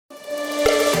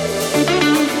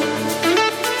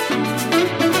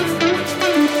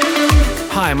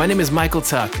Hi, my name is Michael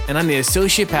Tuck, and I'm the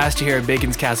Associate Pastor here at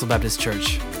Bacon's Castle Baptist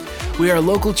Church. We are a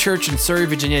local church in Surrey,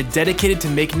 Virginia, dedicated to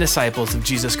making disciples of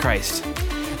Jesus Christ.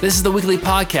 This is the weekly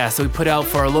podcast that we put out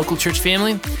for our local church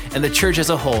family and the church as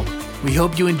a whole. We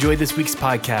hope you enjoyed this week's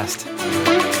podcast.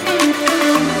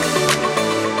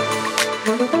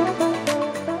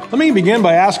 Let me begin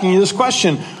by asking you this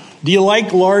question. Do you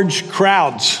like large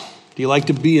crowds? Do you like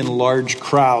to be in large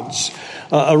crowds?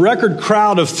 A record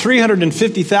crowd of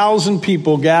 350,000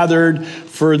 people gathered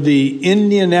for the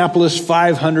Indianapolis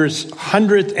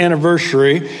 500th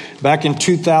anniversary back in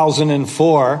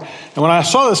 2004. And when I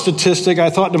saw the statistic, I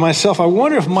thought to myself, I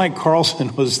wonder if Mike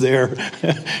Carlson was there.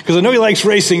 Because I know he likes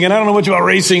racing, and I don't know much about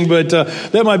racing, but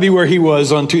that might be where he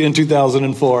was in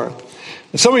 2004.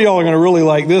 Some of y'all are going to really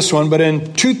like this one, but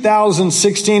in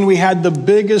 2016, we had the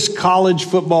biggest college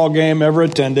football game ever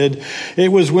attended. It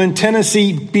was when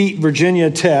Tennessee beat Virginia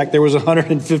Tech. There was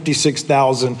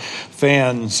 156,000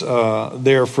 fans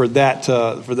there for that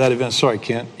event. Sorry,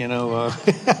 Kent. So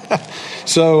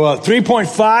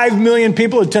 3.5 million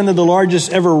people attended the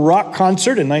largest ever rock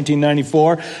concert in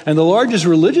 1994, and the largest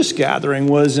religious gathering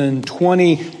was in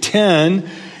 2010,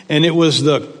 and it was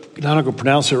I don't know if I can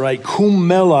pronounce it right, Kumbh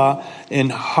Mela in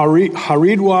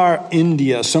Haridwar,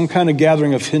 India, some kind of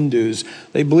gathering of Hindus.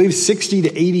 They believe 60 to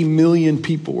 80 million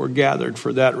people were gathered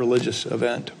for that religious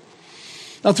event.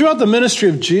 Now, throughout the ministry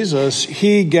of Jesus,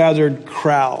 he gathered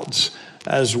crowds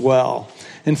as well.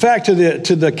 In fact, to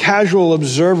the casual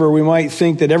observer, we might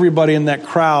think that everybody in that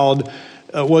crowd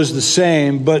was the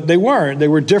same, but they weren't. They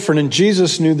were different, and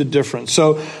Jesus knew the difference.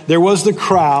 So there was the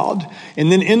crowd,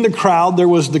 and then in the crowd there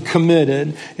was the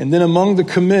committed, and then among the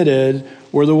committed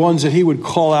were the ones that he would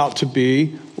call out to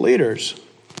be leaders.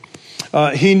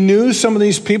 He knew some of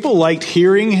these people liked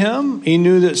hearing him. He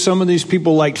knew that some of these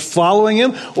people liked following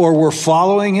him or were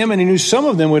following him, and he knew some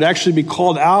of them would actually be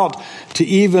called out to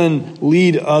even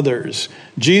lead others.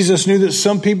 Jesus knew that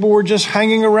some people were just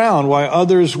hanging around while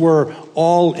others were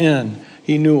all in.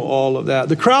 He knew all of that.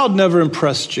 The crowd never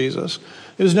impressed Jesus.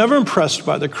 He was never impressed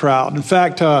by the crowd. In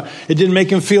fact, it didn't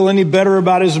make him feel any better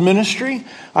about his ministry.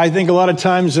 I think a lot of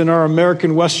times in our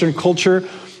American Western culture,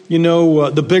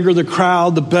 the bigger the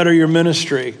crowd, the better your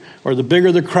ministry. Or the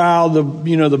bigger the crowd, the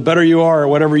better you are at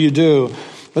whatever you do.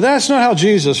 But that's not how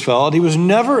Jesus felt. He was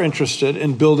never interested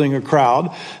in building a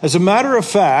crowd. As a matter of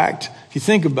fact, if you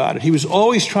think about it, he was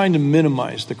always trying to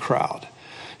minimize the crowd.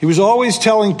 He was always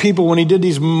telling people when he did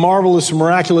these marvelous,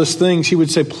 miraculous things, he would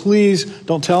say, please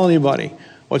don't tell anybody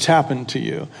what's happened to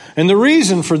you. And the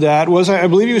reason for that was, I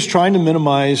believe he was trying to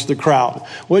minimize the crowd.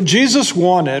 What Jesus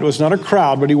wanted was not a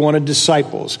crowd, but he wanted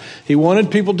disciples. He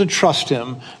wanted people to trust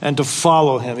him and to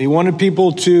follow him. He wanted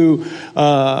people to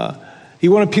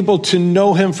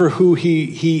know him for who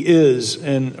he is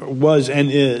and was and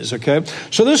is, okay?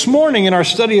 So this morning in our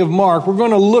study of Mark, we're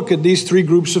going to look at these three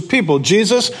groups of people.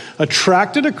 Jesus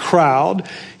attracted a crowd.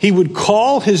 He would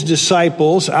call his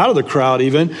disciples out of the crowd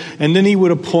even, and then he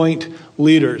would appoint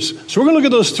leaders. So we're going to look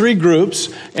at those three groups,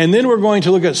 and then we're going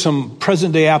to look at some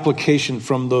present-day application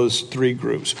from those three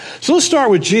groups. So let's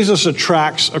start with Jesus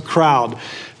attracts a crowd.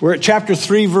 We're at chapter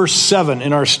 3, verse 7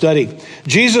 in our study.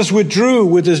 Jesus withdrew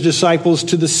with his disciples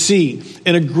to the sea,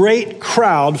 and a great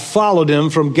crowd followed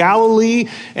him from Galilee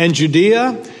and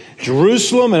Judea,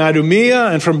 Jerusalem and Idumea,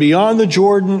 and from beyond the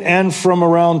Jordan, and from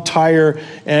around Tyre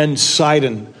and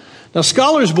Sidon. Now,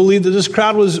 scholars believe that this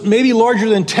crowd was maybe larger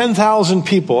than 10,000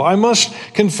 people. I must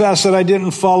confess that I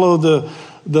didn't follow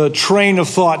the train of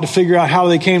thought to figure out how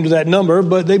they came to that number,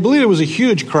 but they believe it was a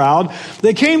huge crowd.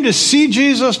 They came to see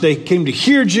Jesus. They came to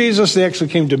hear Jesus. They actually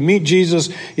came to meet Jesus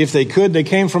if they could. They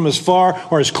came from as far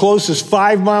or as close as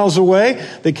 5 miles away.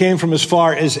 They came from as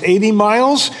far as 80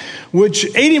 miles,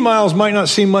 which 80 miles might not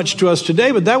seem much to us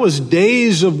today, but that was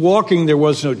days of walking. There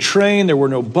was no train. There were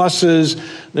no buses.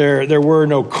 There were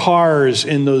no cars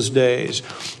in those days.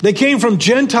 They came from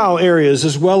Gentile areas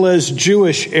as well as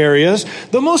Jewish areas,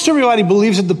 though most everybody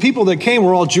believes that the people that came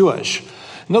were all Jewish.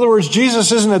 In other words,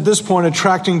 Jesus isn't at this point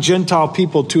attracting Gentile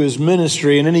people to his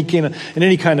ministry in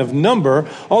any kind of number,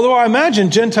 although I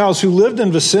imagine Gentiles who lived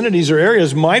in vicinities or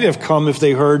areas might have come if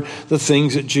they heard the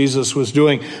things that Jesus was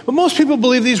doing. But most people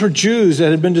believe these were Jews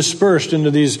that had been dispersed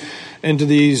into these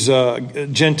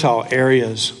Gentile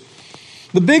areas.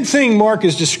 The big thing Mark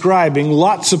is describing,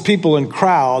 lots of people in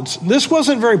crowds, this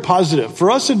wasn't very positive. For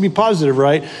us, it'd be positive,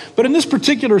 right? But in this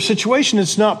particular situation,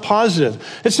 it's not positive.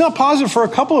 It's not positive for a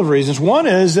couple of reasons. One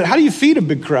is that how do you feed a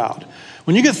big crowd?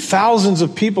 When you get thousands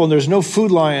of people and there's no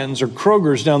Food Lions or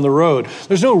Kroger's down the road,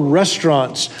 there's no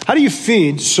restaurants, how do you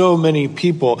feed so many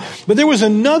people? But there was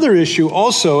another issue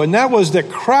also, and that was that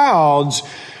crowds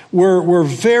were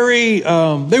very,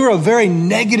 they were a very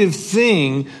negative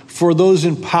thing for those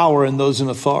in power and those in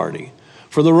authority.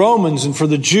 For the Romans and for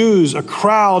the Jews, a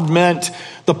crowd meant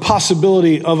the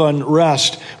possibility of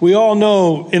unrest. We all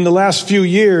know in the last few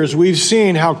years, we've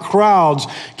seen how crowds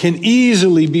can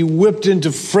easily be whipped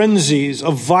into frenzies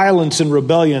of violence and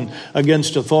rebellion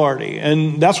against authority.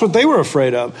 And that's what they were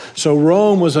afraid of. So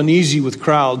Rome was uneasy with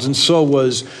crowds, and so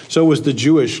was the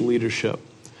Jewish leadership.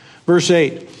 Verse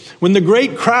 8. When the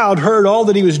great crowd heard all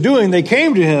that he was doing, they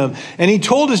came to him, and he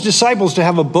told his disciples to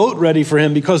have a boat ready for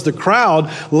him because the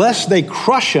crowd, lest they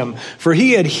crush him, for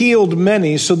he had healed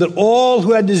many, so that all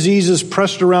who had diseases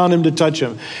pressed around him to touch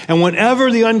him. And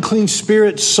whenever the unclean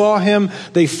spirits saw him,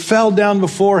 they fell down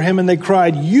before him, and they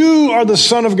cried, "You are the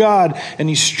Son of God." And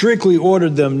he strictly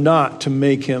ordered them not to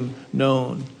make him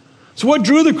known. So what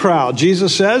drew the crowd?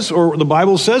 Jesus says, or the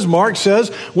Bible says, Mark says,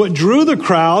 what drew the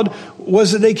crowd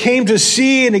was that they came to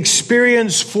see and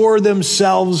experience for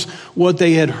themselves what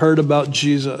they had heard about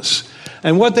Jesus.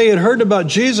 And what they had heard about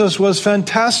Jesus was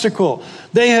fantastical.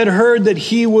 They had heard that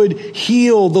he would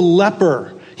heal the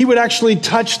leper. He would actually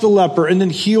touch the leper and then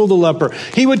heal the leper.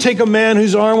 He would take a man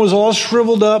whose arm was all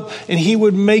shriveled up and he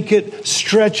would make it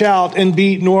stretch out and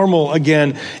be normal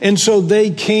again. And so they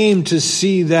came to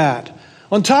see that.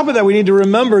 On top of that, we need to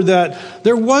remember that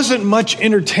there wasn't much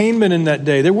entertainment in that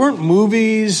day. There weren't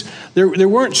movies. There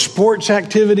weren't sports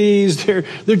activities. There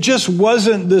just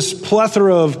wasn't this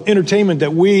plethora of entertainment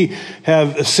that we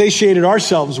have satiated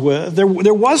ourselves with. There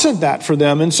wasn't that for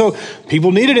them. And so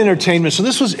people needed entertainment. So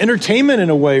this was entertainment in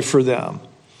a way for them.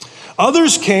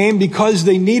 Others came because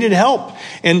they needed help.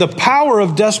 And the power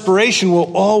of desperation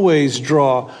will always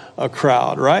draw a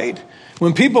crowd, right?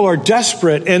 When people are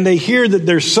desperate and they hear that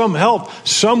there's some help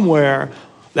somewhere,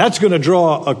 that's going to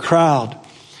draw a crowd.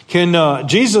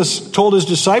 Jesus told his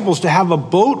disciples to have a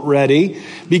boat ready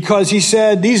because he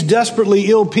said, these desperately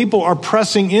ill people are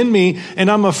pressing in me and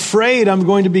I'm afraid I'm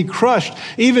going to be crushed.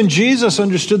 Even Jesus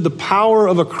understood the power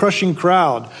of a crushing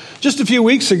crowd. Just a few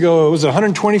weeks ago, it was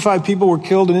 125 people were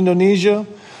killed in Indonesia.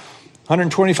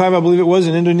 125, I believe it was,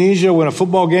 in Indonesia when a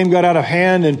football game got out of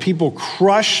hand and people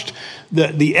crushed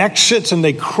the exits, and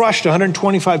they crushed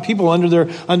 125 people under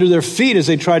their feet as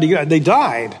they tried to get out. They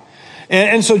died.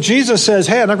 And so Jesus says,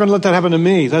 hey, I'm not going to let that happen to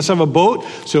me. Let's have a boat.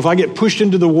 So if I get pushed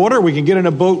into the water, we can get in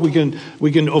a boat. We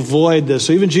can avoid this.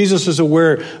 So even Jesus is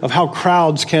aware of how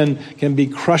crowds can be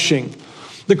crushing.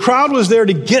 The crowd was there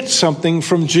to get something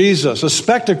from Jesus, a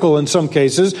spectacle in some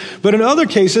cases, but in other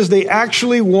cases, they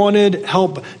actually wanted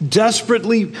help. Desperate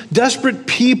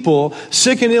people,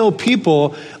 sick and ill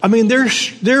people, I mean,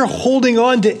 they're holding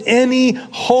on to any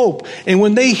hope. And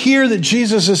when they hear that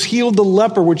Jesus has healed the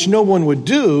leper, which no one would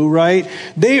do, right?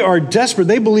 They are desperate.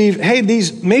 They believe, hey,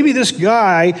 maybe this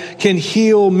guy can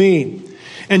heal me.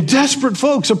 And desperate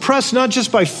folks, oppressed not just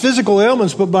by physical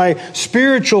ailments, but by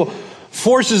spiritual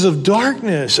forces of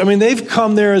darkness. I mean, they've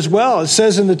come there as well. It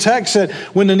says in the text that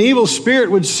when an evil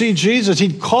spirit would see Jesus,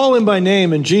 he'd call him by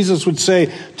name, and Jesus would say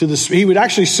he would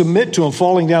actually submit to him,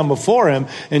 falling down before him,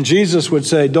 and Jesus would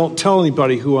say, don't tell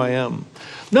anybody who I am.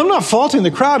 Now, I'm not faulting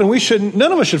the crowd, and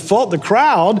none of us should fault the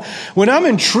crowd. When I'm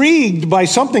intrigued by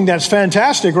something that's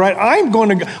fantastic, right, I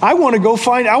want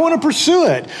to pursue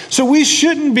it. So we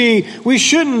shouldn't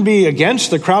be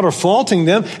against the crowd or faulting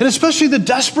them, and especially the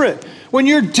desperate. When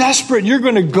you're desperate, you're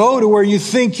going to go to where you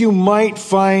think you might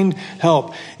find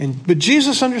help. But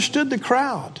Jesus understood the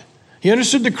crowd. He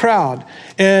understood the crowd.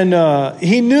 And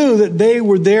he knew that they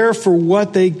were there for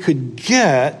what they could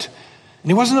get.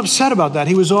 And he wasn't upset about that.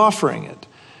 He was offering it.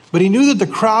 But he knew that the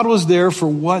crowd was there for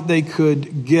what they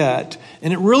could get.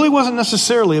 And it really wasn't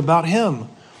necessarily about him.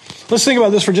 Let's think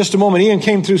about this for just a moment. Ian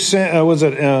came through,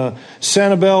 Sanibel,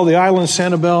 the island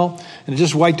Sanibel, and it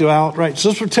just wiped it out, right? So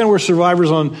let's pretend we're survivors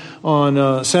on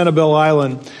Sanibel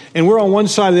Island. And we're on one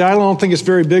side of the island. I don't think it's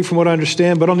very big from what I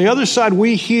understand. But on the other side,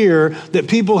 we hear that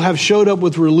people have showed up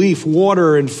with relief,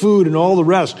 water and food and all the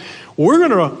rest. We're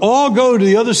going to all go to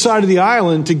the other side of the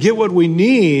island to get what we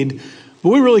need. But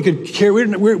we really could care.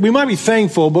 We might be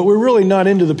thankful, but we're really not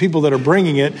into the people that are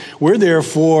bringing it. We're there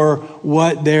for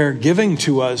what they're giving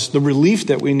to us, the relief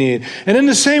that we need. And in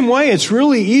the same way, it's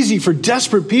really easy for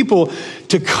desperate people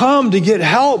to come to get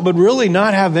help, but really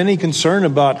not have any concern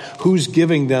about who's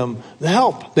giving them the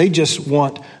help. They just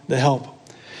want the help.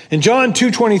 In John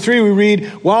 2:23, we read,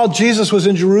 while Jesus was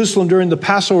in Jerusalem during the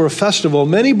Passover festival,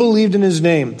 many believed in his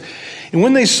name. And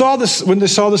when they saw the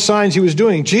signs he was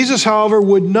doing, Jesus, however,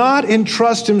 would not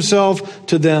entrust himself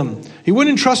to them. He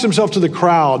wouldn't entrust himself to the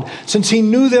crowd, since he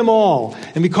knew them all,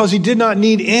 and because he did not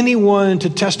need anyone to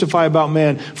testify about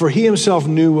man, for he himself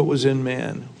knew what was in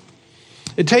man.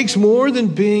 It takes more than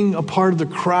being a part of the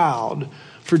crowd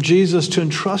for Jesus to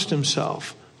entrust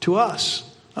himself to us.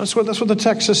 That's what the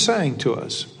text is saying to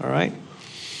us, all right?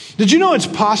 Did you know it's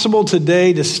possible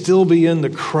today to still be in the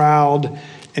crowd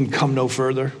and come no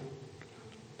further?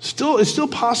 It's still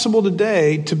possible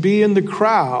today to be in the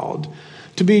crowd,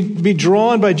 to be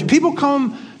drawn by... People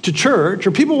come to church,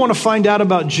 or people want to find out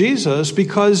about Jesus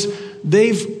because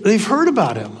they've heard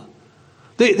about him.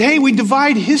 We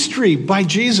divide history by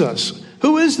Jesus.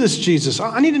 Who is this Jesus?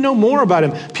 I need to know more about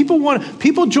him.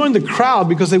 People join the crowd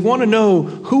because they want to know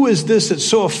who is this that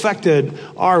so affected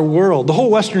our world. The whole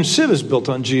Western Civ is built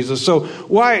on Jesus. So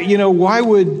why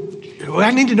would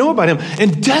I need to know about him?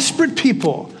 And desperate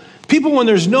people when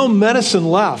there's no medicine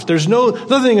left, there's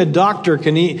nothing a doctor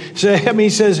can say. I mean, he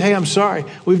says, "Hey, I'm sorry.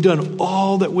 We've done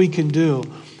all that we can do."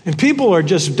 And people are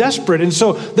just desperate. And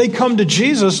so they come to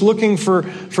Jesus looking for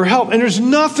help. And there's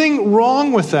nothing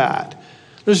wrong with that.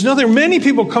 Many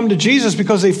people come to Jesus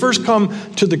because they first come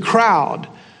to the crowd.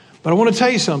 But I want to tell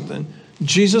you something.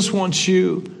 Jesus wants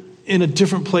you in a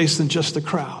different place than just the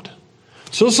crowd.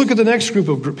 So let's look at the next group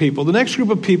of people. The next group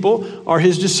of people are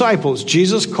his disciples.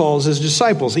 Jesus calls his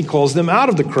disciples. He calls them out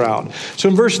of the crowd. So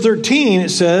in verse 13, it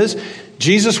says,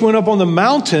 Jesus went up on the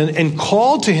mountain and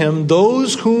called to him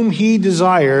those whom he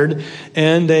desired,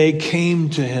 and they came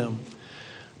to him.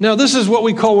 Now, this is what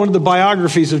we call one of the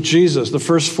biographies of Jesus, the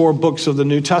first 4 books of the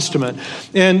New Testament.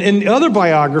 And in other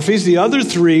biographies, the other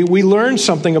 3, we learn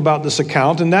something about this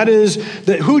account, and that is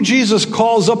that who Jesus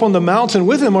calls up on the mountain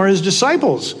with him are his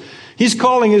disciples. He's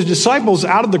calling his disciples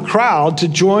out of the crowd to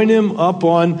join him up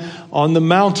on the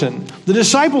mountain. The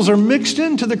disciples are mixed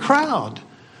into the crowd,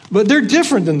 but they're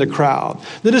different than the crowd.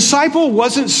 The disciple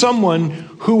wasn't someone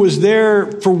who was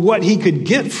there for what he could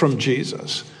get from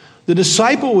Jesus. The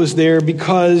disciple was there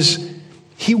because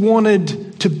he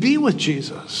wanted to be with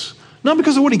Jesus. Not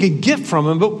because of what he could get from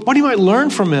him, but what he might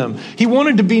learn from him. He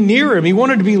wanted to be near him. He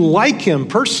wanted to be like him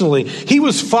personally. He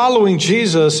was following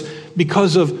Jesus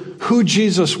because of who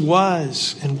Jesus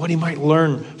was and what he might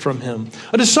learn from him.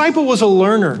 A disciple was a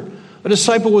learner. A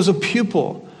disciple was a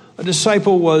pupil. A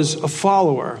disciple was a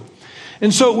follower.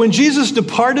 And so when Jesus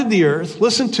departed the earth,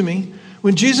 listen to me,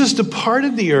 when Jesus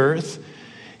departed the earth,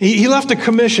 he left a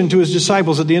commission to his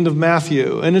disciples at the end of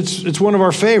Matthew, and it's one of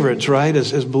our favorites, right,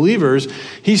 as believers.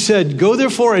 He said, "Go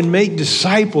therefore and make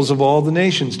disciples of all the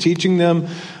nations, teaching them,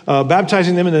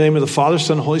 baptizing them in the name of the Father,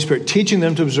 Son, and Holy Spirit, teaching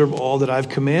them to observe all that I've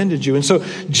commanded you." And so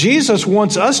Jesus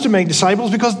wants us to make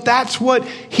disciples because that's what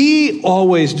he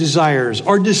always desires,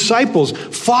 are disciples,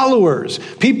 followers,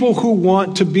 people who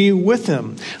want to be with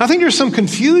him. I think there's some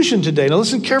confusion today. Now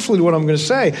listen carefully to what I'm going to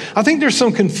say. I think there's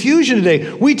some confusion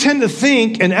today. We tend to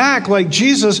think and act like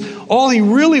Jesus, all he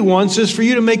really wants is for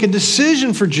you to make a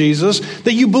decision for Jesus,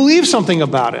 that you believe something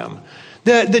about him.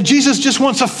 That Jesus just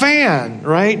wants a fan,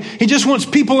 right? He just wants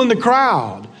people in the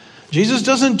crowd. Jesus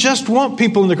doesn't just want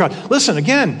people in the crowd. Listen,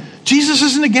 again, Jesus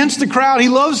isn't against the crowd. He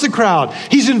loves the crowd.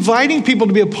 He's inviting people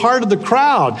to be a part of the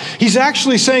crowd. He's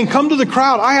actually saying, come to the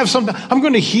crowd. I have something. I'm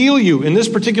going to heal you in this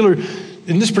particular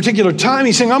time.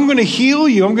 He's saying, I'm going to heal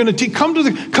you. I'm going to come to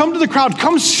the crowd.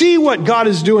 Come see what God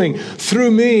is doing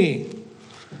through me.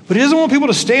 But he doesn't want people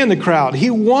to stay in the crowd. He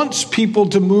wants people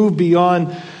to move beyond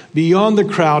the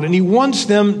crowd, and he wants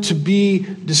them to be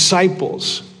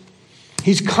disciples.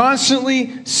 He's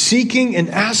constantly seeking and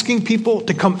asking people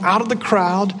to come out of the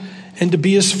crowd and to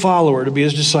be his follower, to be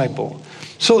his disciple.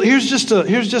 So here's just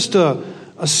a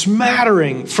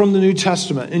smattering from the New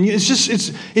Testament, and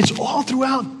it's all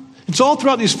throughout. It's all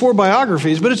throughout these 4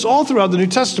 biographies, but it's all throughout the New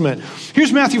Testament.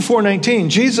 Here's Matthew 4:19.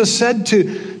 Jesus said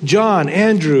to John,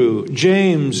 Andrew,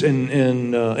 James,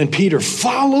 and Peter,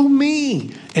 "Follow me,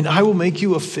 and I will make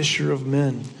you a fisher of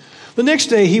men." The next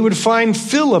day, he would find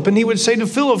Philip, and he would say to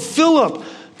Philip, "Philip,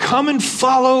 come and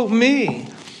follow me."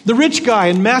 The rich guy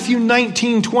in Matthew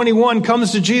 19:21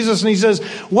 comes to Jesus and he says,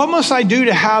 "What must I do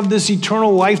to have this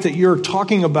eternal life that you're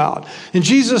talking about?" And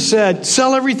Jesus said,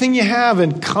 "Sell everything you have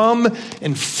and come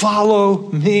and follow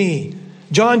me."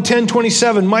 John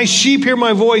 10:27, "My sheep hear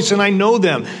my voice and I know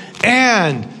them,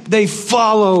 and they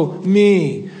follow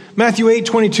me." Matthew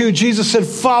 8:22, Jesus said,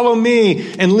 "Follow me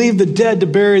and leave the dead to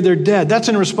bury their dead." That's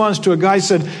in response to a guy who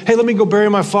said, "Hey, let me go bury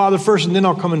my father first and then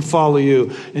I'll come and follow you."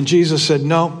 And Jesus said,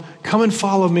 "No, come and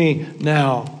follow me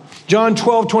now." John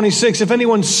 12:26, "If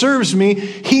anyone serves me,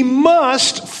 he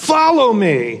must follow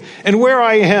me. And where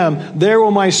I am, there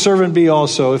will my servant be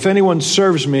also. If anyone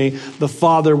serves me, the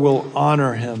Father will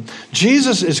honor him."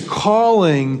 Jesus is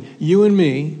calling you and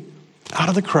me out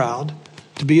of the crowd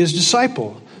to be his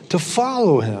disciple, to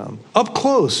follow him up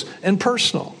close and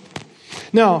personal.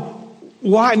 Now,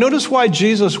 Why? Notice why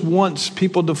Jesus wants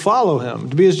people to follow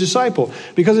him, to be his disciple.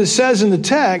 Because it says in the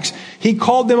text, he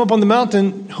called them up on the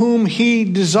mountain whom he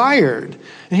desired.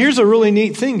 And here's a really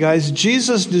neat thing, guys.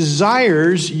 Jesus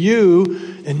desires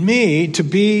you and me to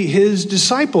be his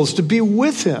disciples, to be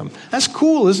with him. That's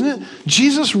cool, isn't it?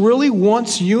 Jesus really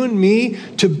wants you and me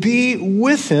to be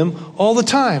with him all the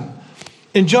time.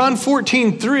 In John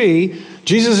 14:3,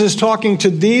 Jesus is talking to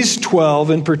these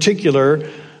 12 in particular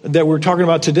that we're talking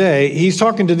about today. He's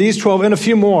talking to these 12 and a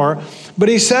few more, but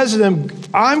he says to them,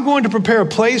 I'm going to prepare a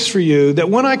place for you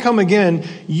that when I come again,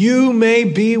 you may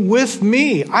be with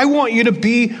me. I want you to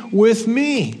be with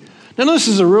me. Now, this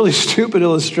is a really stupid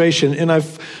illustration, and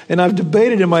I've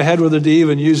debated in my head whether to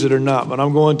even use it or not, but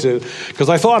I'm going to, because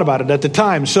I thought about it at the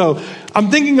time. So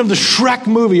I'm thinking of the Shrek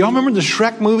movie. Y'all remember the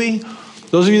Shrek movie?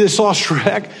 Those of you that saw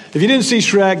Shrek, if you didn't see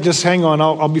Shrek, just hang on.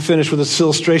 I'll be finished with this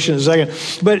illustration in a second.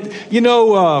 But,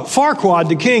 Farquaad,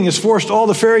 the king, has forced all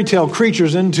the fairy tale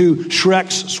creatures into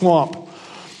Shrek's swamp.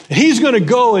 And he's going to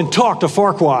go and talk to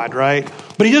Farquaad, right?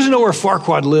 But he doesn't know where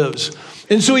Farquaad lives.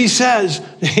 And so he says,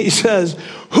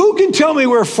 who can tell me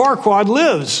where Farquaad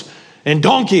lives? And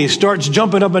Donkey starts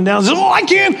jumping up and down. Says, I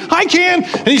can.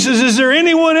 And he says, is there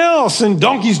anyone else? And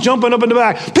Donkey's jumping up in the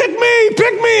back. Pick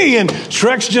me. And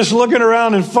Shrek's just looking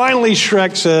around. And finally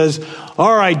Shrek says,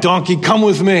 all right, Donkey, come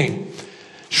with me.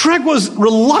 Shrek was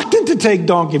reluctant to take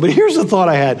Donkey. But here's the thought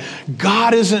I had.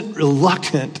 God isn't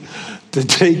reluctant to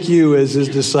take you as his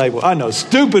disciple. I know,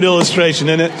 stupid illustration,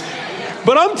 isn't it?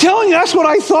 But I'm telling you, that's what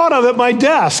I thought of at my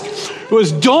desk. It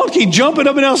was Donkey jumping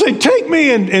up and down saying, take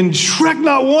me, and Shrek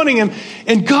not wanting him.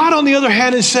 And God, on the other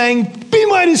hand, is saying, be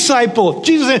my disciple.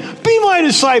 Jesus said, be my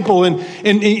disciple. And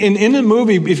in the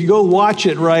movie, if you go watch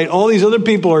it, right, all these other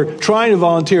people are trying to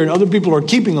volunteer and other people are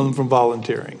keeping them from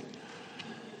volunteering.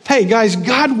 Hey, guys,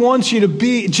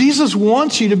 Jesus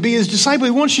wants you to be his disciple.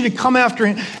 He wants you to come after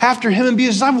him and be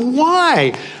his disciple.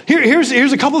 Why? Here's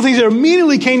a couple of things that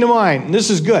immediately came to mind. And this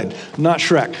is good, not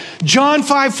Shrek. John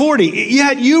 5:40,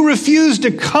 yet you refuse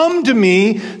to come to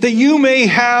me that you may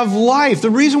have life.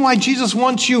 The reason why Jesus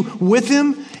wants you with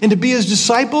him and to be his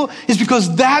disciple is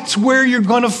because that's where you're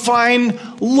going to find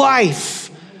life.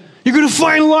 You're going to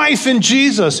find life in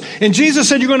Jesus. And Jesus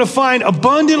said you're going to find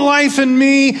abundant life in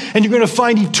me and you're going to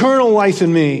find eternal life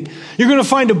in me. You're going to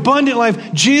find abundant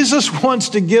life. Jesus wants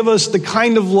to give us the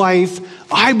kind of life,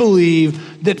 I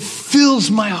believe, that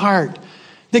fills my heart,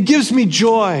 that gives me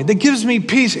joy, that gives me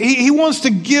peace. He wants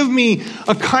to give me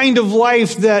a kind of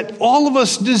life that all of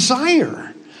us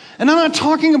desire. And I'm not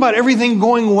talking about everything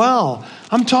going well.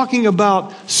 I'm talking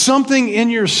about something in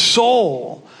your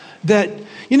soul that...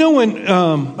 when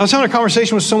I was having a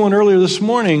conversation with someone earlier this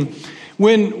morning,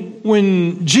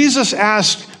 when Jesus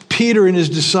asked Peter and his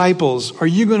disciples, are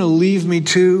you going to leave me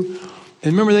too?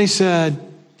 And remember they said,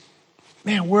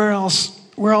 man, where else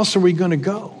are we going to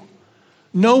go?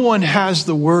 No one has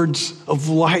the words of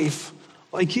life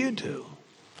like you do.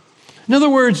 In other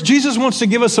words, Jesus wants to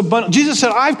give us abundance. Jesus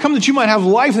said, I've come that you might have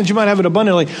life and that you might have it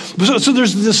abundantly. So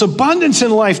there's this abundance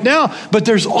in life now, but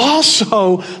there's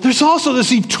also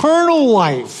this eternal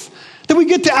life that we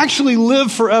get to actually live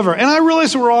forever. And I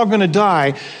realize that we're all going to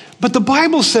die, but the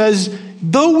Bible says,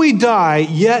 though we die,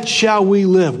 yet shall we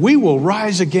live. We will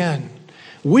rise again.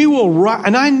 We will rise.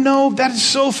 And I know that is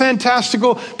so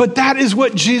fantastical, but that is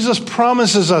what Jesus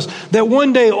promises us, that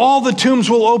one day all the tombs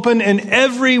will open and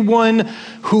everyone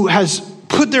who has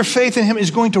put their faith in him is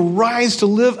going to rise to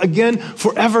live again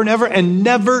forever and ever and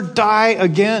never die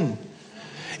again.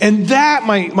 And that,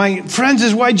 my friends,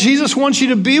 is why Jesus wants you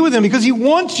to be with him, because he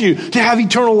wants you to have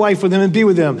eternal life with him and be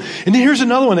with him. And then here's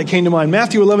another one that came to mind.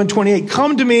 Matthew 11:28.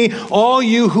 Come to me, all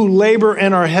you who labor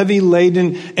and are heavy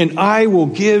laden, and I will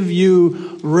give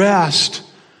you rest.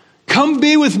 Come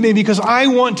be with me because I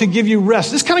want to give you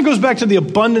rest. This kind of goes back to the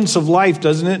abundance of life,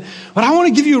 doesn't it? But I want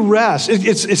to give you rest.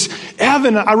 It's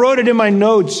Evan. I wrote it in my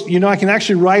notes. I can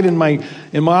actually write in my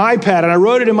iPad, and I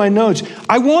wrote it in my notes.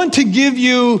 I want to give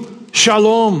you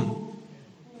shalom.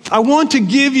 I want to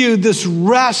give you this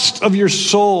rest of your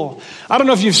soul. I don't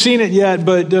know if you've seen it yet,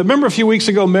 but remember a few weeks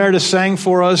ago, Meredith sang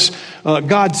for us,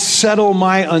 God settle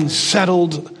my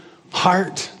unsettled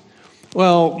heart.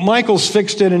 Well, Michael's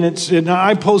fixed it, and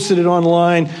I posted it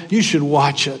online. You should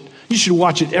watch it. You should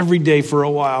watch it every day for a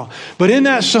while. But in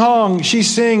that song, she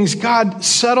sings, God,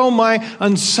 settle my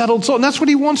unsettled soul. And that's what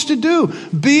he wants to do.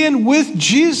 Being with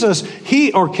Jesus.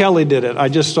 Kelly did it. I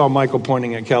just saw Michael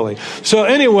pointing at Kelly. So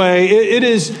anyway, it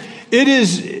is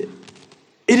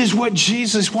what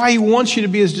Jesus, why he wants you to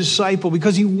be his disciple,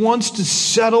 because he wants to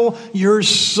settle your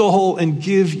soul and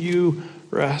give you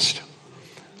rest.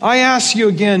 I ask you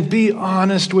again, be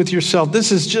honest with yourself.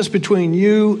 This is just between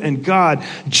you and God.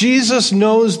 Jesus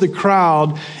knows the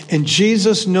crowd and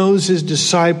Jesus knows his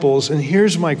disciples. And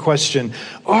here's my question.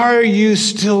 Are you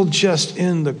still just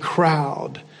in the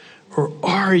crowd or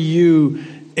are you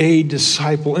a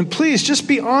disciple? And please just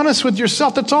be honest with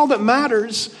yourself. That's all that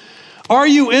matters. Are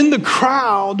you in the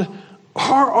crowd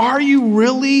or are you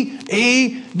really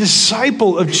a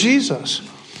disciple of Jesus?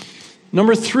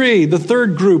 Number 3, the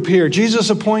third group here, Jesus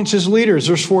appoints his leaders,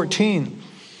 verse 14.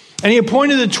 And he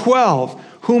appointed the 12,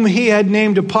 whom he had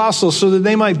named apostles, so that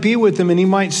they might be with him and he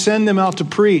might send them out to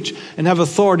preach and have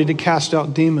authority to cast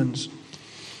out demons.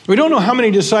 We don't know how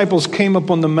many disciples came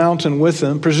up on the mountain with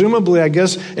him. Presumably, I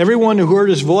guess, everyone who heard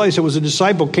his voice that was a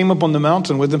disciple came up on the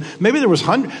mountain with him. Maybe there was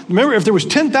hundreds. Remember, if there was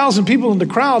 10,000 people in the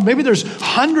crowd, maybe there's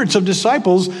hundreds of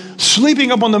disciples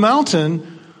sleeping up on the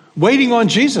mountain waiting on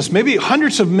Jesus. Maybe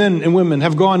hundreds of men and women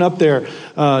have gone up there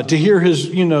to hear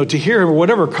to hear him or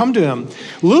whatever, come to him.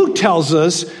 Luke tells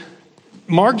us,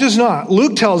 Mark does not.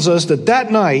 Luke tells us that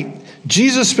night,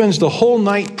 Jesus spends the whole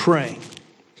night praying.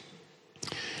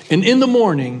 And in the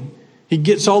morning, he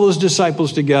gets all those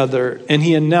disciples together and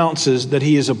he announces that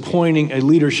he is appointing a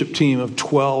leadership team of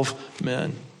 12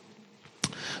 men.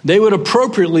 They would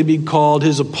appropriately be called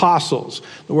his apostles.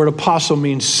 The word apostle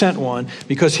means sent one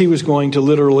because he was going to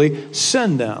literally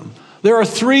send them. There are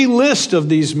 3 lists of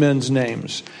these men's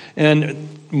names, and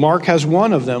Mark has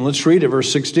one of them. Let's read it,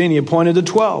 verse 16. He appointed the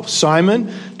 12,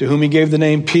 Simon, to whom he gave the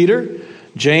name Peter,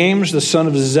 James, the son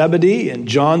of Zebedee, and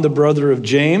John, the brother of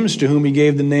James, to whom he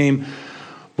gave the name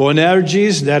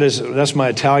Boanerges. That's my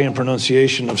Italian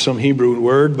pronunciation of some Hebrew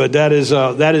word, but that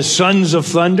is sons of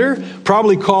thunder.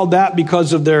 Probably called that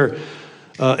because of their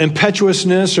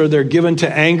impetuousness or they're given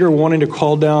to anger, wanting to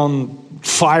call down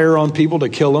fire on people to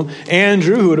kill them.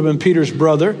 Andrew, who would have been Peter's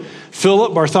brother.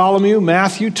 Philip, Bartholomew,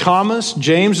 Matthew, Thomas,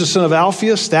 James, the son of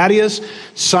Alphaeus, Thaddeus,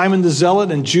 Simon the Zealot,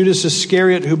 and Judas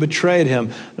Iscariot, who betrayed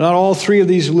him. Not all 3 of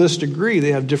these lists agree.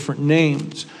 They have different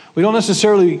names. We don't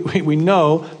necessarily, we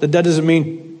know that doesn't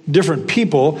mean different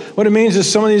people. What it means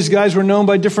is some of these guys were known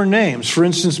by different names. For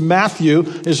instance, Matthew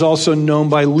is also known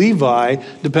by Levi,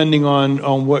 depending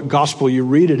on what gospel you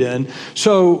read it in.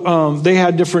 So they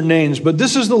had different names. But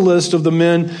this is the list of the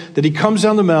men that he comes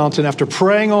down the mountain after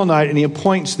praying all night, and he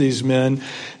appoints these men.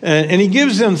 And he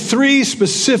gives them 3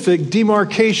 specific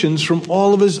demarcations from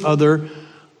all of his other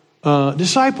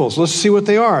disciples. Let's see what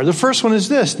they are. The first one is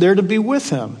this: they're to be with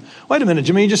him. Wait a minute,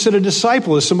 Jimmy, you just said a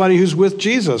disciple is somebody who's with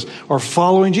Jesus or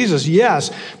following Jesus.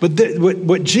 Yes, but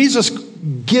what Jesus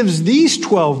gives these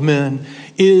 12 men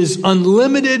is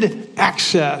unlimited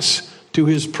access to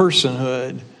his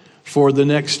personhood for the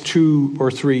next 2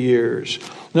 or 3 years.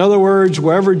 In other words,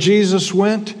 wherever Jesus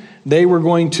went, they were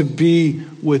going to be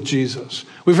with Jesus.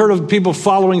 We've heard of people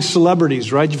following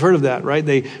celebrities, right? You've heard of that,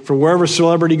 right? For wherever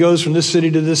celebrity goes from this city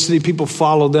to this city, people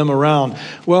follow them around.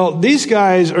 Well, these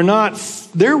guys are not,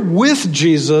 they're with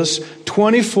Jesus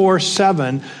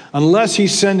 24/7 unless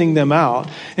he's sending them out.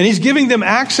 And he's giving them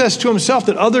access to himself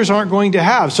that others aren't going to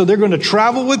have. So they're going to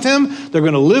travel with him, they're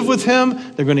going to live with him,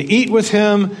 they're going to eat with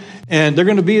him, and they're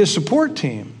going to be a support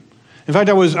team. In fact,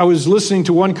 I was listening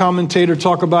to one commentator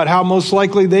talk about how most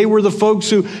likely they were the folks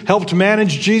who helped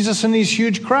manage Jesus in these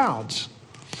huge crowds.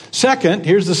 Second,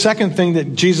 here's the second thing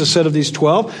that Jesus said of these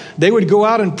 12. They would go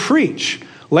out and preach.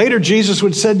 Later, Jesus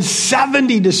would send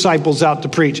 70 disciples out to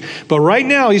preach. But right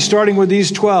now, he's starting with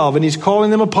these 12, and he's calling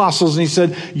them apostles, and he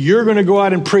said, you're going to go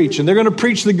out and preach. And they're going to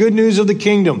preach the good news of the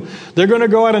kingdom. They're going to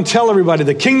go out and tell everybody,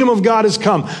 the kingdom of God has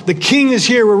come. The king is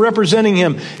here. We're representing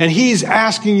him. And he's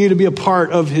asking you to be a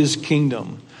part of his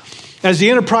kingdom. As the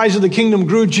enterprise of the kingdom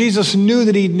grew, Jesus knew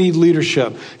that he'd need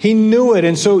leadership. He knew it.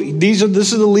 And so this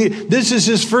is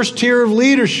his first tier of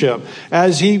leadership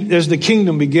as the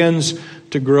kingdom begins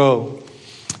to grow.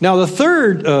 Now, the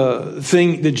third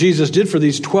thing that Jesus did for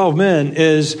these 12 men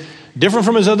is different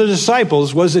from his other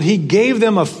disciples, was that he gave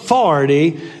them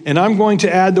authority, and I'm going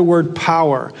to add the word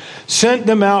power. Sent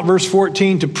them out, verse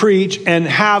 14, to preach and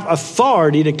have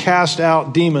authority to cast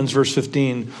out demons, verse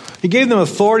 15. He gave them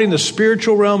authority in the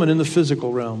spiritual realm and in the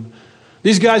physical realm.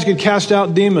 These guys could cast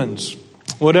out demons,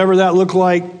 whatever that looked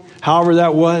like. However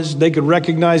that was, they could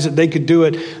recognize it, they could do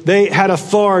it. They had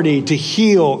authority to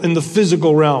heal in the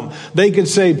physical realm. They could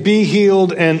say, be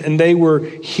healed, and they were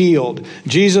healed.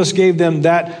 Jesus gave them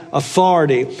that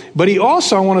authority. But he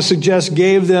also, I want to suggest,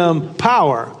 gave them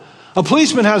power. A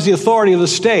policeman has the authority of the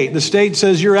state. The state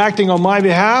says you're acting on my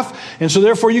behalf, and so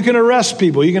therefore you can arrest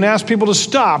people. You can ask people to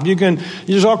stop.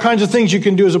 There's all kinds of things you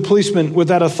can do as a policeman with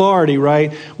that authority,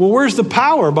 right? Well, where's the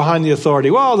power behind the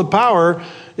authority? Well, the power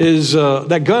is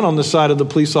that gun on the side of the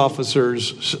police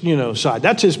officer's, side.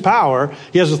 That's his power.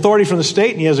 He has authority from the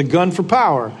state, and he has a gun for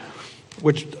power,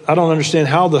 which I don't understand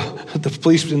how the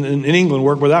police in England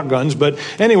work without guns. But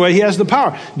anyway, he has the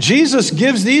power. Jesus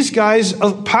gives these guys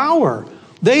power.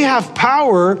 They have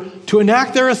power to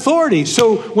enact their authority.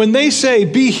 So when they say,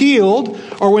 be healed,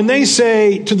 or when they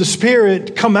say to the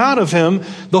Spirit, come out of him,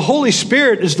 the Holy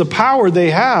Spirit is the power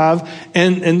they have,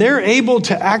 and they're able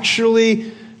to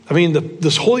actually,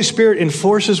 this Holy Spirit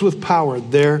enforces with power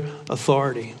their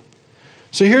authority.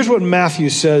 So here's what Matthew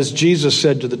says Jesus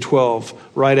said to the 12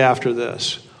 right after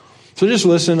this. So just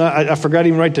listen. I forgot to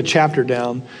even write the chapter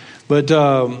down, but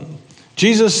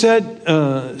Jesus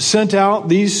sent out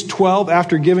these 12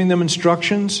 after giving them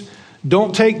instructions.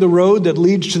 Don't take the road that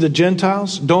leads to the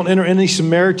Gentiles. Don't enter any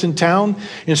Samaritan town.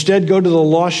 Instead, go to the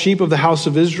lost sheep of the house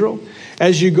of Israel.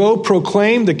 As you go,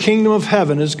 proclaim the kingdom of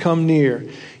heaven has come near.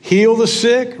 Heal the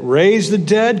sick, raise the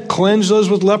dead, cleanse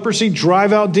those with leprosy,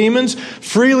 drive out demons.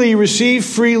 Freely receive,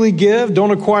 freely give.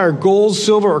 Don't acquire gold,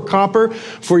 silver, or copper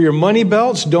for your money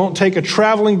belts. Don't take a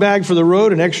traveling bag for the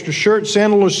road, an extra shirt,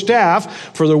 sandal, or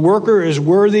staff, for the worker is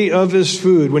worthy of his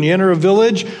food. When you enter a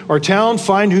village or town,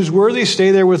 find who's worthy,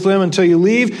 stay there with them until you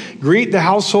leave. Greet the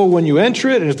household when you enter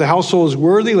it, and if the household is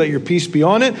worthy, let your peace be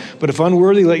on it. But if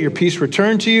unworthy, let your peace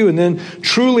return to you. And then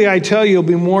truly I tell you, it'll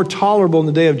be more tolerable in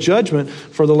the day of judgment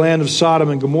for the land of Sodom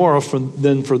and Gomorrah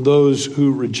than for those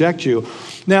who reject you.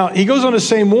 Now, he goes on to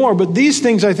say more, but these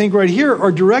things I think right here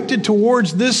are directed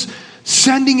towards this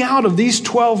sending out of these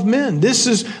 12 men.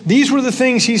 These were the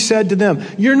things he said to them.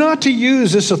 You're not to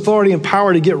use this authority and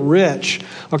power to get rich,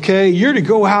 okay? You're to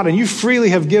go out and you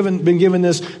freely have been given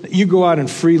this. You go out and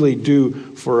freely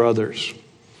do for others.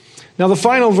 Now, the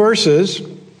final verses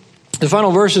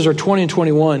are 20 and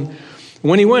 21.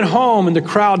 When he went home and the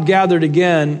crowd gathered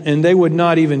again, and they would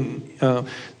not even,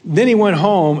 then he went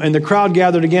home and the crowd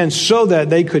gathered again so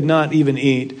that they could not even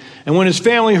eat. And when his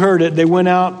family heard it, they went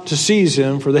out to seize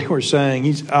him, for they were saying,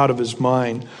 he's out of his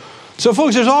mind. So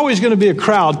folks, there's always going to be a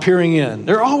crowd peering in.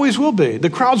 There always will be.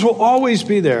 The crowds will always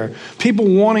be there. People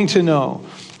wanting to know,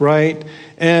 right?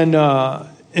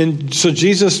 And so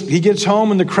Jesus, he gets home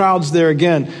and the crowd's there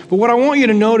again. But what I want you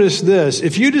to notice this,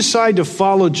 if you decide to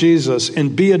follow Jesus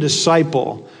and be a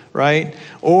disciple, right,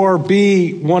 or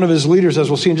be one of his leaders, as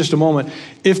we'll see in just a moment,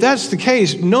 if that's the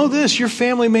case, know this, your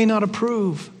family may not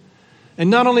approve. And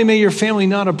not only may your family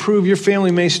not approve, your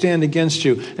family may stand against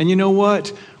you. And you know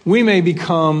what? We may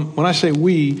become, when I say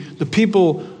we, the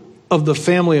people of the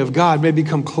family of God may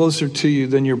become closer to you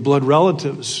than your blood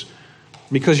relatives,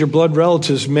 because your blood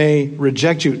relatives may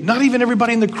reject you. Not even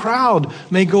everybody in the crowd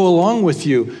may go along with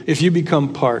you if you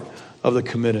become part of the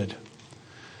committed.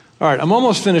 All right, I'm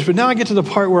almost finished, but now I get to the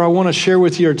part where I want to share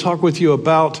with you or talk with you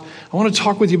about, how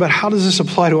does this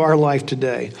apply to our life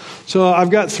today? So I've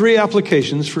got 3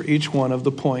 applications for each one of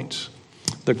the points: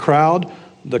 the crowd,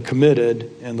 the committed,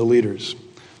 and the leaders.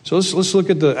 So let's look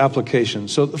at the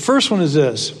applications. So the first one is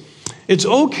this: it's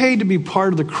okay to be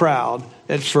part of the crowd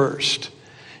at first.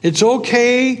 It's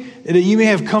okay that you may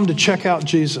have come to check out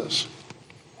Jesus.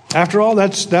 After all,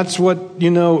 that's what,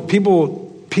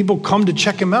 people come to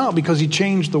check him out because he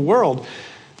changed the world.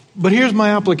 But here's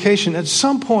my application. At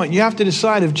some point, you have to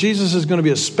decide if Jesus is going to be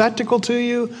a spectacle to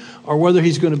you or whether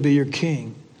he's going to be your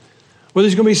king. Whether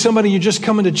he's going to be somebody you're just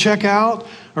coming to check out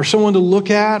or someone to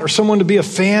look at or someone to be a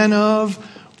fan of,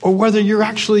 or whether you're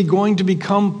actually going to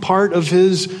become part of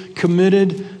his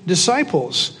committed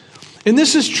disciples. And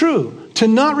this is true. To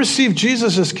not receive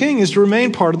Jesus as king is to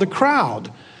remain part of the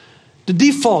crowd. The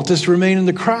default is to remain in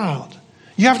the crowd.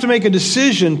 You have to make a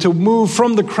decision to move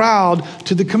from the crowd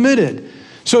to the committed.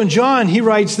 So in John, he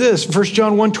writes this, 1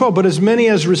 John 1:12, but as many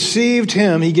as received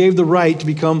him, he gave the right to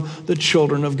become the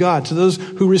children of God. To those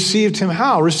who received him,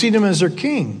 how? Received him as their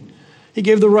king. He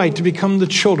gave the right to become the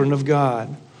children of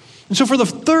God. And so for the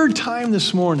 3rd time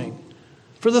this morning,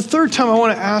 I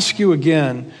want to ask you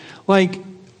again,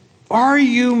 are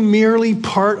you merely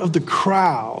part of the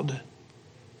crowd?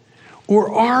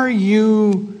 Or are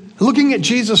you looking at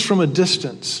Jesus from a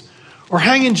distance? Or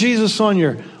hanging Jesus on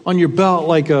your belt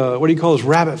like what do you call those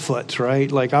rabbit foots,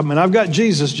 right? I've got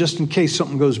Jesus just in case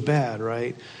something goes bad,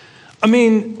 right?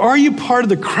 Are you part of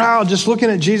the crowd just looking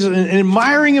at Jesus and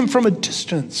admiring him from a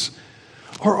distance?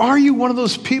 Or are you one of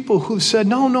those people who said,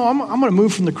 no, I'm going to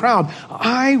move from the crowd.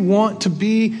 I want to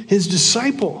be his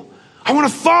disciple. I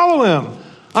want to follow him.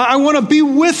 I want to be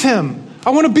with him.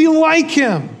 I want to be like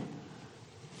him.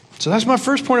 So that's my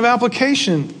first point of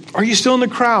application. Are you still in the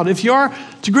crowd? If you are,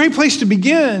 it's a great place to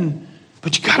begin,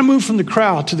 but you got to move from the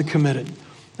crowd to the committed.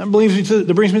 That brings me to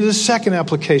the second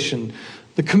application,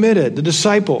 the committed, the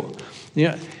disciple.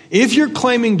 If you're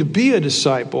claiming to be a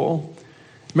disciple,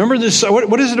 remember this.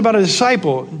 What is it about a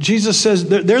disciple? Jesus says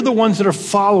they're the ones that are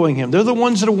following him. They're the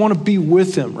ones that want to be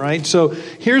with him, right? So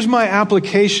here's my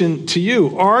application to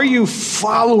you. Are you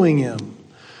following him?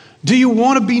 Do you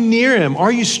want to be near him?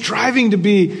 Are you striving to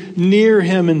be near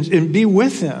him and be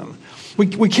with him?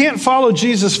 We can't follow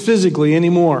Jesus physically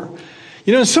anymore.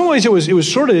 In some ways it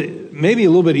was sort of maybe a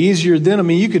little bit easier then. I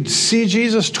mean, you could see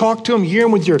Jesus, talk to him, hear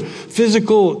him with your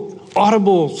physical,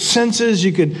 audible senses.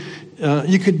 You could,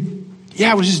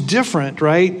 it was just different,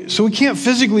 right? So we can't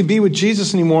physically be with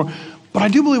Jesus anymore, but I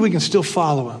do believe we can still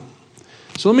follow him.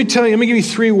 So let me give you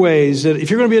 3 ways that if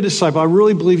you're going to be a disciple, I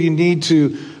really believe you need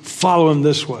to follow him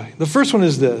this way. The first one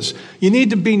is this. You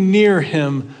need to be near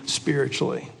him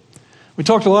spiritually. We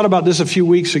talked a lot about this a few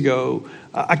weeks ago.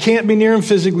 I can't be near him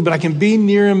physically, but I can be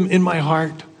near him in my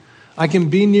heart. I can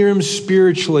be near him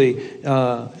spiritually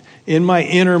in my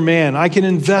inner man. I can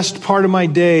invest part of my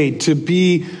day to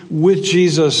be with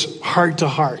Jesus heart to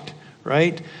heart,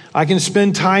 right? I can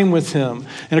spend time with him.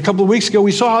 And a couple of weeks ago,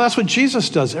 we saw how that's what Jesus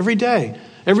does every day.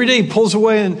 Every day he pulls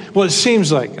away it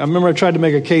seems like. I remember I tried to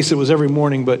make a case it was every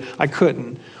morning, but I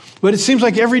couldn't. But it seems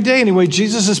like every day anyway,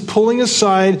 Jesus is pulling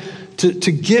aside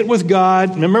to get with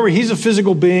God. And remember, he's a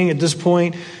physical being at this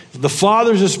point. The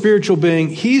Father's a spiritual being.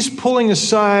 He's pulling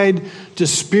aside to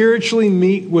spiritually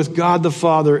meet with God the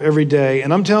Father every day.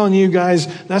 And I'm telling you guys,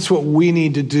 that's what we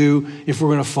need to do if we're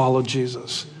going to follow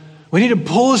Jesus. We need to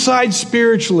pull aside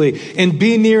spiritually and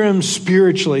be near him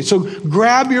spiritually. So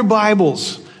grab your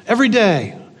Bibles every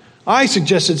day. I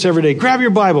suggest it's every day. Grab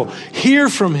your Bible. Hear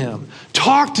from him.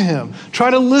 Talk to him. Try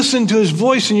to listen to his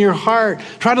voice in your heart.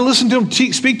 Try to listen to him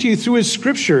speak to you through his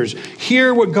scriptures.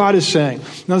 Hear what God is saying.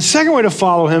 Now, the second way to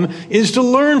follow him is to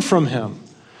learn from him.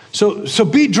 So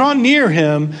draw near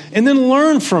him and then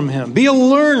learn from him. Be a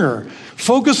learner.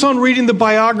 Focus on reading the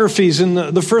biographies in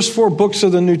the first 4 books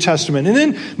of the New Testament. And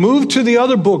then move to the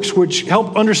other books which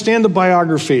help understand the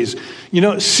biographies.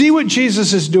 See what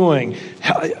Jesus is doing.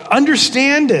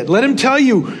 Understand it. Let him tell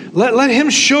you. Let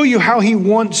him show you how he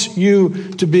wants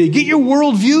you to be. Get your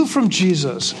worldview from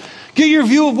Jesus. Get your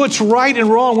view of what's right and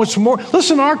wrong, what's more.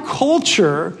 Listen, our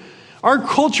culture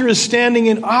is standing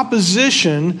in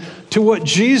opposition to what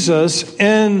Jesus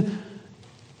and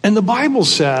the Bible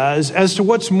says as to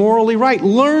what's morally right.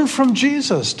 Learn from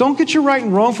Jesus. Don't get your right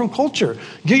and wrong from culture.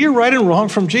 Get your right and wrong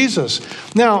from Jesus.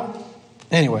 Now,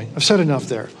 anyway, I've said enough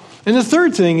there. And the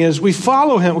third thing is we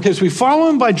follow him. Okay, so we follow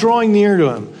him by drawing near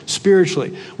to him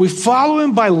spiritually. We follow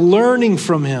him by learning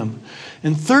from him.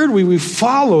 And thirdly, we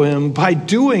follow him by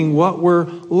doing what we're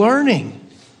learning.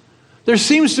 There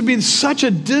seems to be such a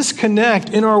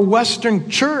disconnect in our Western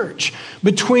church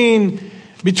between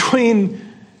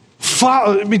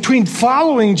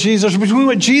following Jesus, between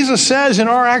what Jesus says and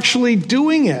our actually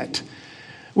doing it.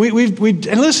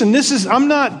 And listen, I'm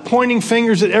not pointing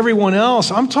fingers at everyone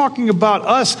else. I'm talking about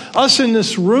us in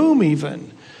this room even.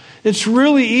 It's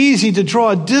really easy to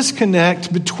draw a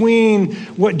disconnect between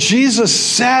what Jesus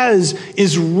says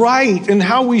is right and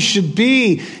how we should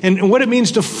be and what it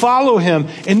means to follow him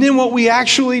and then what we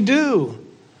actually do.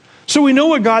 So we know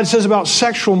what God says about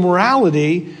sexual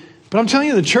morality, but I'm telling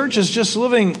you, the church is just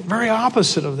living very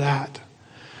opposite of that.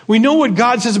 We know what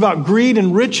God says about greed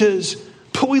and riches,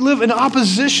 but we live in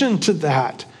opposition to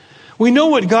that. We know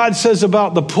what God says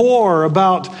about the poor,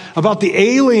 about the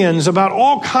aliens, about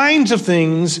all kinds of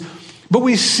things, but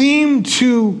we seem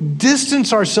to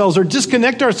distance ourselves or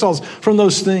disconnect ourselves from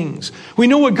those things. We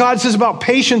know what God says about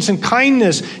patience and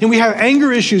kindness, and we have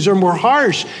anger issues or we're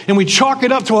harsh, and we chalk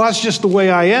it up to, well, that's just the way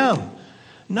I am.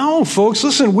 No, folks,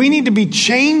 listen, we need to be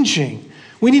changing.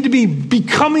 We need to be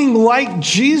becoming like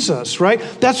Jesus, right?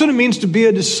 That's what it means to be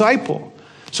a disciple.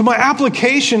 So my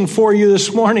application for you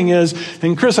this morning is,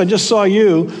 and Chris, I just saw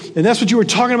you, and that's what you were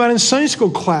talking about in Sunday school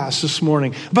class this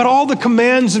morning, about all the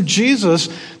commands of Jesus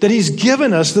that he's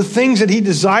given us, the things that he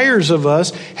desires of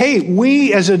us. Hey,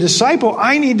 we as a disciple,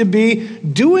 I need to be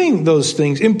doing those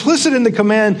things. Implicit in the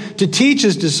command to teach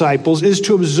his disciples is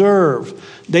to observe.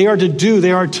 They are to do,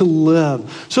 they are to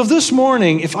live. So if this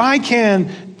morning, if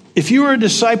you are a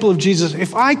disciple of Jesus,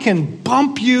 if I can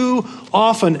bump you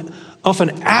off an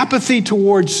apathy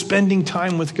towards spending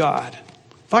time with God,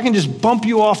 if I can just bump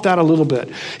you off that a little bit,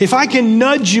 if I can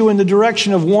nudge you in the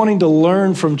direction of wanting to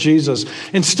learn from Jesus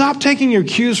and stop taking your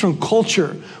cues from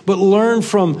culture, but learn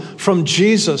from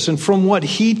Jesus and from what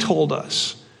he told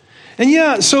us. And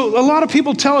yeah, so a lot of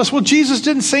people tell us, well, Jesus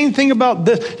didn't say anything about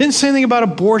this, didn't say anything about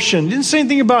abortion, didn't say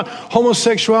anything about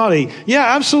homosexuality.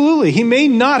 Yeah, absolutely. He may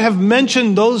not have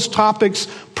mentioned those topics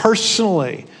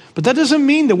personally, but that doesn't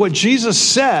mean that what Jesus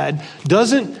said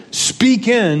doesn't speak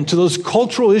into those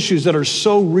cultural issues that are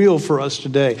so real for us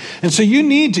today. And so you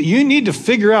need to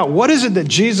figure out what is it that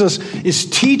Jesus is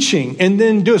teaching and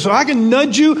then do it. So I can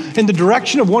nudge you in the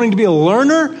direction of wanting to be a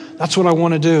learner. That's what I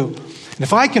want to do. And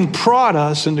if I can prod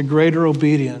us into greater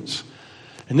obedience,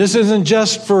 and this isn't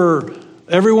just for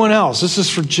everyone else, this is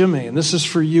for Jimmy, and this is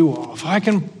for you all. If I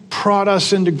can prod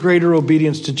us into greater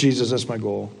obedience to Jesus, that's my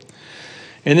goal.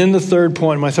 And then the third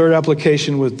point, my third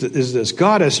application is this.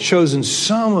 God has chosen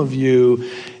some of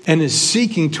you and is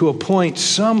seeking to appoint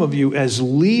some of you as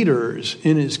leaders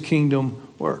in his kingdom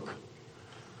work.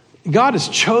 God has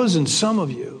chosen some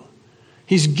of you.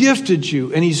 He's gifted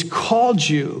you and he's called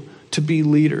you to be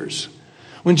leaders.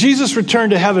 When Jesus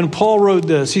returned to heaven, Paul wrote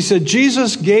this. He said,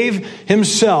 Jesus gave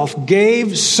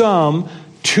some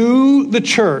to the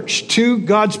church, to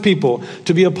God's people,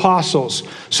 to be apostles,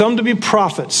 some to be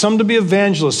prophets, some to be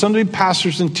evangelists, some to be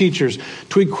pastors and teachers,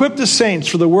 to equip the saints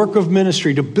for the work of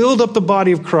ministry, to build up the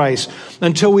body of Christ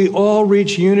until we all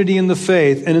reach unity in the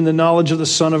faith and in the knowledge of the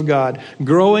Son of God,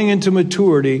 growing into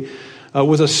maturity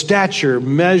with a stature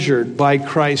measured by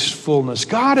Christ's fullness.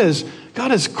 God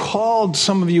has called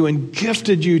some of you and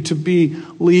gifted you to be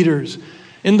leaders.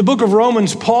 In the book of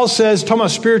Romans, Paul says, talking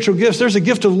about spiritual gifts, there's a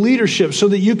gift of leadership so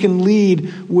that you can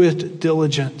lead with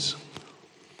diligence.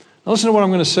 Now listen to what I'm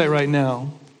going to say right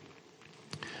now.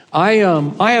 I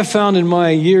have found in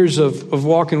my years of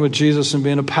walking with Jesus and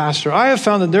being a pastor, I have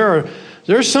found that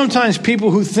there are sometimes people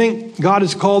who think God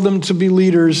has called them to be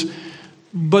leaders,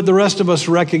 but the rest of us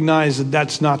recognize that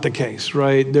that's not the case,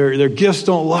 right? Their gifts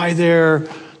don't lie there.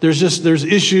 There's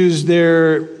issues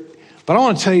there. But I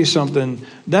want to tell you something.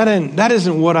 That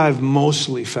isn't what I've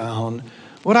mostly found.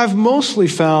 What I've mostly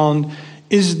found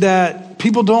is that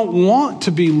people don't want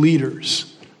to be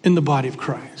leaders in the body of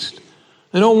Christ.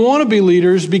 They don't want to be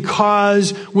leaders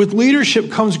because with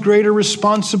leadership comes greater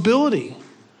responsibility.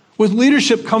 With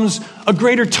leadership comes a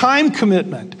greater time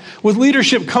commitment. With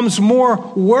leadership comes more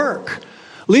work.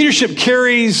 Leadership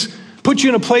puts you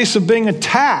in a place of being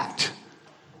attacked.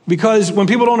 Because when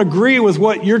people don't agree with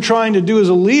what you're trying to do as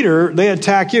a leader, they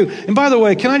attack you. And by the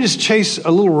way, can I just chase a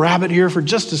little rabbit here for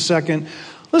just a second?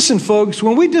 Listen, folks,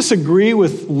 when we disagree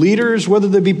with leaders, whether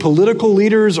they be political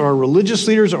leaders or religious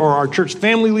leaders or our church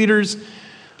family leaders,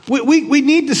 we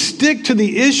need to stick to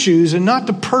the issues and not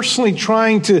to personally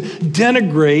trying to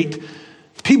denigrate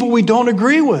people we don't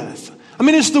agree with. I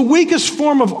mean, it's the weakest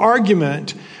form of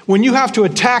argument when you have to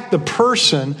attack the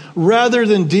person rather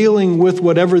than dealing with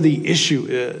whatever the issue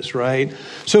is, right?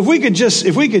 So if we could just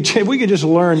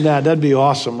learn that, that'd be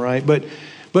awesome, right?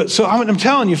 But so I'm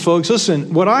telling you, folks,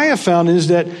 listen. What I have found is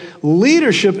that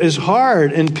leadership is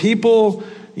hard, and people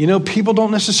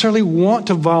don't necessarily want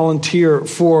to volunteer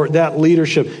for that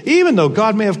leadership, even though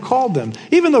God may have called them,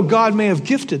 even though God may have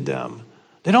gifted them.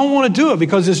 They don't want to do it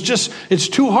because it's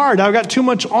too hard. I've got too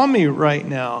much on me right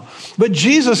now. But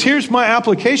Jesus, here's my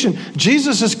application.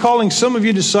 Jesus is calling some of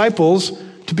you disciples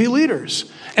to be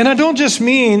leaders. And I don't just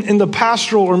mean in the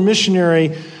pastoral or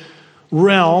missionary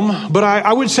realm, but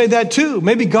I would say that too.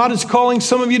 Maybe God is calling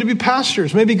some of you to be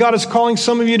pastors. Maybe God is calling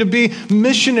some of you to be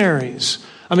missionaries.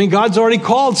 I mean, God's already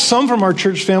called some from our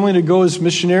church family to go as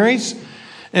missionaries.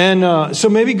 And so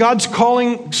maybe God's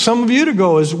calling some of you to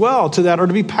go as well to that, or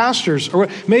to be pastors, or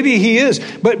maybe he is.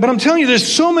 But I'm telling you, there's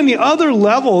so many other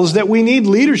levels that we need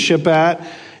leadership at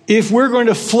if we're going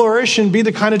to flourish and be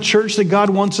the kind of church that God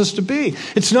wants us to be.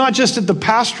 It's not just at the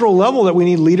pastoral level that we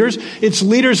need leaders. It's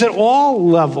leaders at all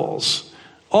levels.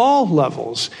 All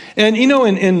levels. And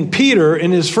in Peter,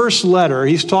 in his first letter,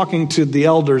 he's talking to the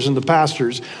elders and the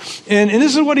pastors. And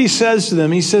this is what he says to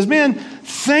them. He says, man,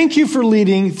 thank you for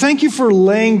leading. Thank you for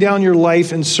laying down your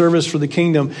life in service for the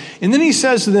kingdom. And then he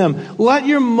says to them, let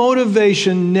your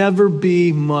motivation never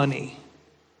be money.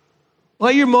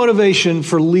 Let your motivation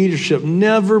for leadership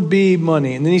never be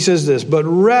money. And then he says this, but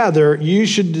rather you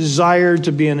should desire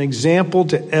to be an example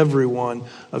to everyone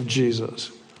of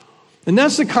Jesus. And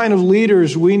that's the kind of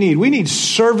leaders we need. We need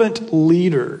servant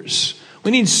leaders.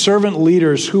 We need servant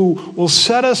leaders who will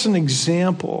set us an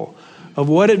example of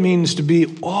what it means to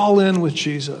be all in with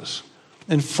Jesus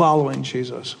and following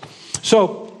Jesus.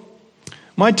 So,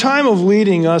 my time of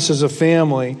leading us as a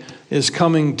family is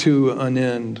coming to an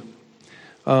end.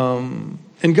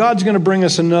 And God's going to bring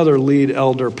us another lead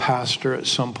elder pastor at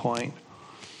some point.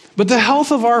 But the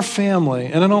health of our family,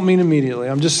 and I don't mean immediately,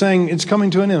 I'm just saying it's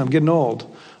coming to an end. I'm getting old.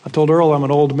 I told Earl I'm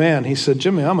an old man. He said,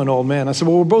 Jimmy, I'm an old man. I said,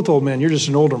 well, we're both old men. You're just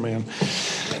an older man.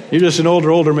 You're just an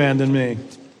older man than me.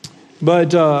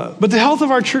 But the health of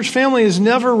our church family has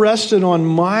never rested on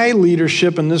my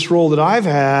leadership in this role that I've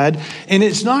had. And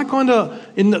it's not going to,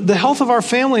 the health of our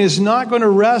family is not going to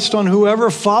rest on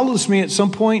whoever follows me at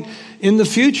some point in the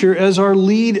future as our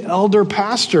lead elder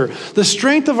pastor. The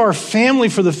strength of our family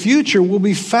for the future will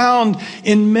be found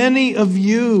in many of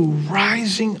you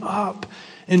rising up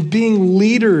and being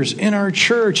leaders in our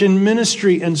church, in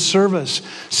ministry and service,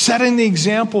 setting the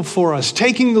example for us,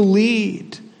 taking the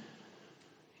lead.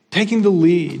 Taking the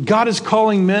lead. God is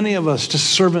calling many of us to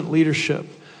servant leadership.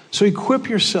 So equip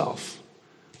yourself.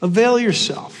 Avail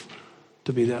yourself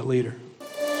to be that leader.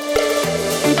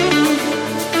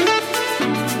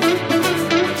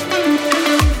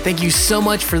 Thank you so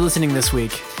much for listening this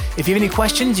week. If you have any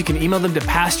questions, you can email them to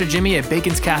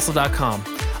pastorjimmy@baconscastle.com.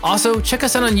 Also, check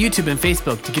us out on YouTube and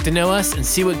Facebook to get to know us and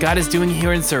see what God is doing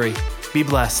here in Surrey. Be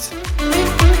blessed.